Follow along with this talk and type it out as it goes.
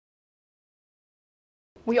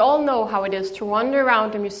We all know how it is to wander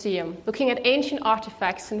around a museum, looking at ancient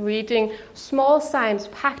artifacts and reading small signs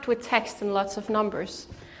packed with text and lots of numbers.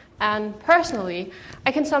 And personally,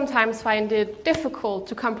 I can sometimes find it difficult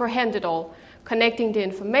to comprehend it all, connecting the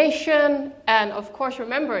information and, of course,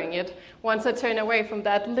 remembering it once I turn away from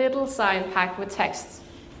that little sign packed with text.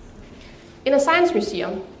 In a science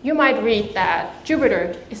museum, you might read that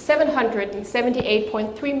Jupiter is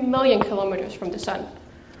 778.3 million kilometers from the Sun,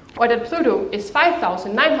 or that Pluto is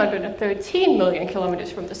 5,913 million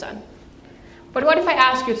kilometers from the Sun. But what if I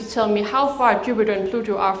ask you to tell me how far Jupiter and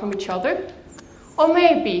Pluto are from each other? Or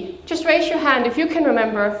maybe, just raise your hand if you can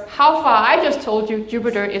remember how far I just told you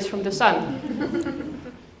Jupiter is from the Sun.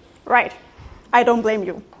 Right. I don't blame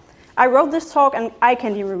you. I wrote this talk and I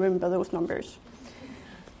can't even remember those numbers.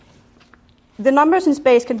 The numbers in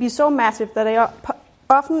space can be so massive that they are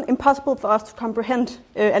often impossible for us to comprehend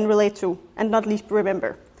and relate to, and not least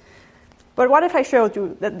remember. But what if I showed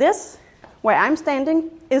you that this, where I'm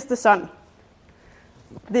standing, is the Sun?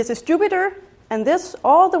 This is Jupiter, and this,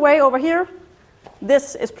 all the way over here,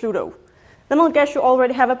 this is Pluto. Then I guess you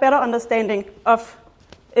already have a better understanding of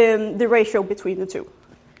the ratio between the two.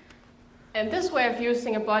 And this way of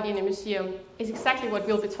using a body in a museum is exactly what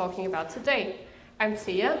we'll be talking about today. I'm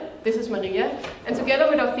Thea, this is Maria, and together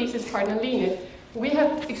with our thesis partner Line, we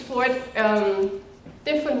have explored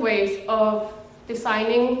different ways of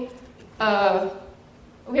designing.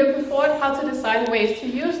 We have explored how to design ways to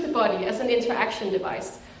use the body as an interaction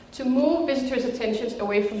device to move visitors' attentions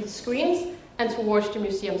away from the screens and towards the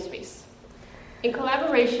museum space. In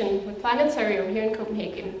collaboration with Planetarium here in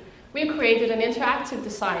Copenhagen, we created an interactive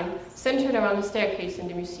design centered around the staircase in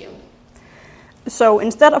the museum. So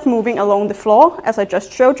instead of moving along the floor, as I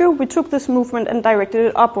just showed you, we took this movement and directed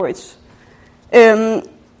it upwards.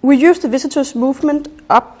 We used the visitors' movement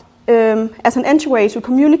up as an entryway to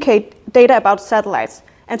communicate data about satellites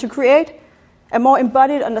and to create a more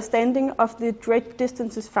embodied understanding of the great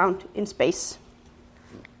distances found in space.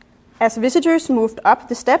 As visitors moved up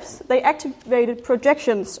the steps, they activated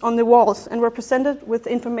projections on the walls and were presented with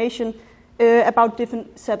information about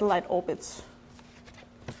different satellite orbits.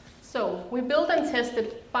 So, we built and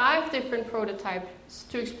tested 5 different prototypes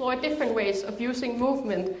to explore different ways of using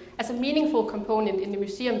movement as a meaningful component in the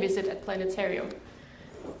museum visit at Planetarium.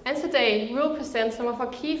 And today, we will present some of our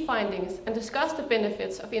key findings and discuss the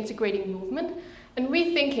benefits of integrating movement and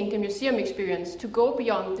rethinking the museum experience to go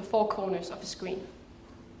beyond the 4 corners of a screen.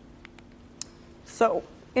 So,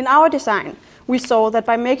 in our design, we saw that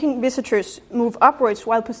by making visitors move upwards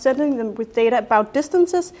while presenting them with data about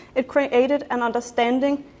distances, it created an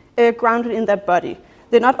understanding grounded in their body.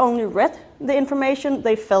 They not only read the information,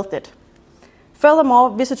 they felt it.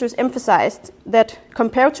 Furthermore, visitors emphasized that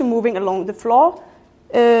compared to moving along the floor,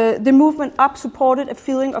 the movement up supported a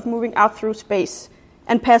feeling of moving out through space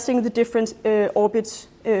and passing the different orbits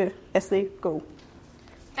as they go.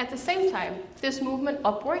 At the same time, this movement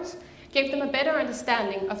upwards gave them a better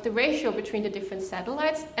understanding of the ratio between the different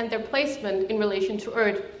satellites and their placement in relation to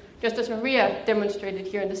Earth, just as Maria demonstrated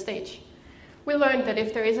here on the stage. We learned that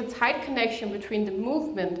if there is a tight connection between the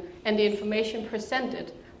movement and the information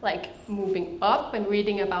presented, like moving up and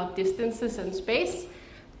reading about distances and space,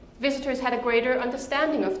 visitors had a greater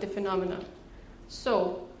understanding of the phenomena.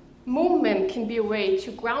 So, movement can be a way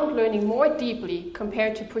to ground learning more deeply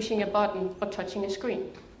compared to pushing a button or touching a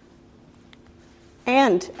screen.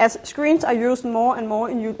 And as screens are used more and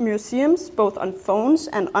more in museums, both on phones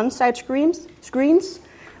and on-site screens,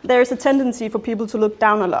 there is a tendency for people to look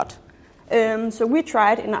down a lot. So we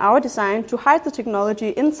tried in our design to hide the technology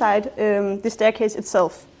inside the staircase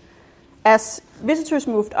itself. As visitors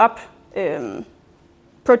moved up,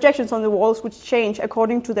 projections on the walls would change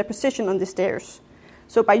according to their position on the stairs.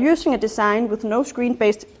 So by using a design with no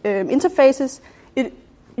screen-based interfaces, it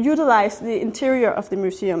utilized the interior of the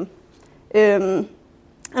museum.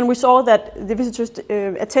 And we saw that the visitors'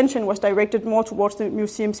 attention was directed more towards the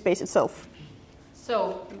museum space itself.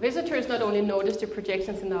 So, visitors not only noticed the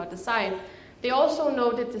projections in our design, they also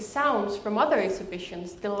noted the sounds from other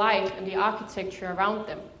exhibitions, the light and the architecture around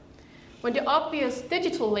them. When the obvious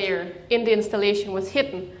digital layer in the installation was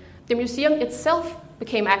hidden, the museum itself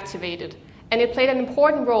became activated, and it played an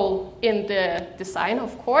important role in the design,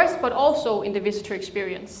 of course, but also in the visitor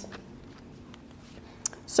experience.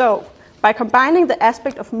 So, by combining the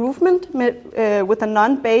aspect of movement with a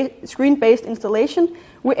non-screen-based installation,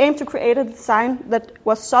 we aimed to create a design that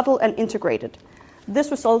was subtle and integrated.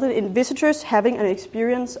 This resulted in visitors having an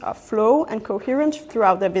experience of flow and coherence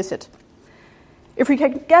throughout their visit. If we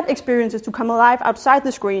can get experiences to come alive outside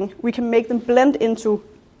the screen, we can make them blend into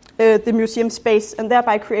the museum space and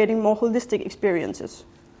thereby creating more holistic experiences.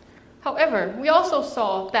 However, we also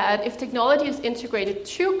saw that if technology is integrated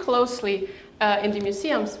too closely in the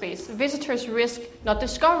museum space, visitors risk not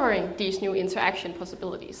discovering these new interaction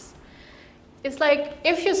possibilities. It's like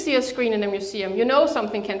if you see a screen in a museum, you know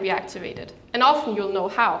something can be activated, and often you'll know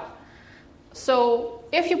how. So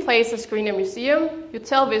if you place a screen in a museum, you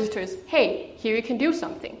tell visitors, hey, here you can do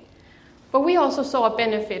something. But we also saw a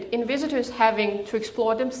benefit in visitors having to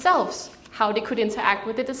explore themselves how they could interact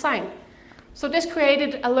with the design. So this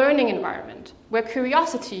created a learning environment where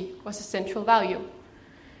curiosity was a central value.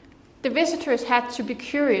 The visitors had to be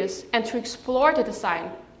curious and to explore the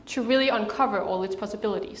design to really uncover all its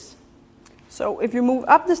possibilities. So if you move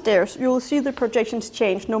up the stairs, you will see the projections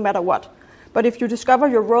change no matter what. But if you discover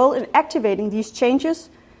your role in activating these changes,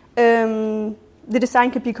 the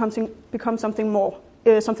design can become something more,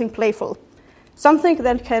 something playful. Something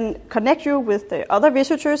that can connect you with the other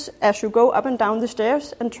visitors as you go up and down the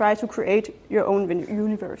stairs and try to create your own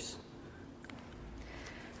universe.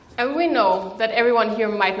 And we know that everyone here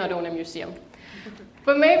might not own a museum.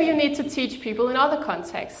 But maybe you need to teach people in other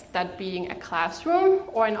contexts, that being a classroom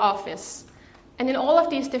or an office. And in all of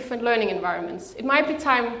these different learning environments, it might be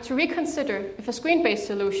time to reconsider if a screen-based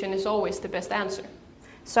solution is always the best answer.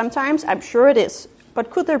 Sometimes I'm sure it is, but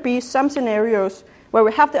could there be some scenarios where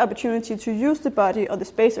we have the opportunity to use the body or the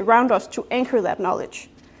space around us to anchor that knowledge?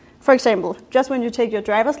 For example, just when you take your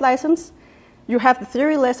driver's license, you have the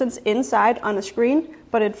theory lessons inside on a screen,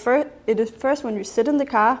 but it is first when you sit in the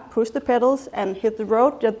car, push the pedals, and hit the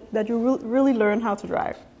road that you really learn how to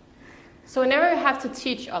drive. So whenever you have to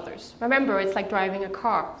teach others, remember it's like driving a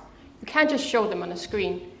car. You can't just show them on a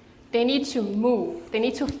screen. They need to move, they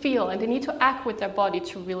need to feel, and they need to act with their body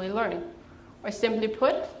to really learn. Or simply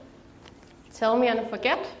put, tell me and I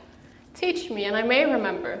forget, teach me and I may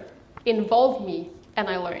remember, involve me and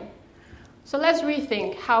I learn. So let's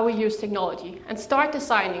rethink how we use technology and start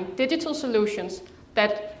designing digital solutions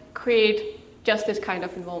that create just this kind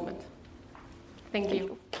of involvement. Thank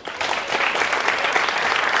you.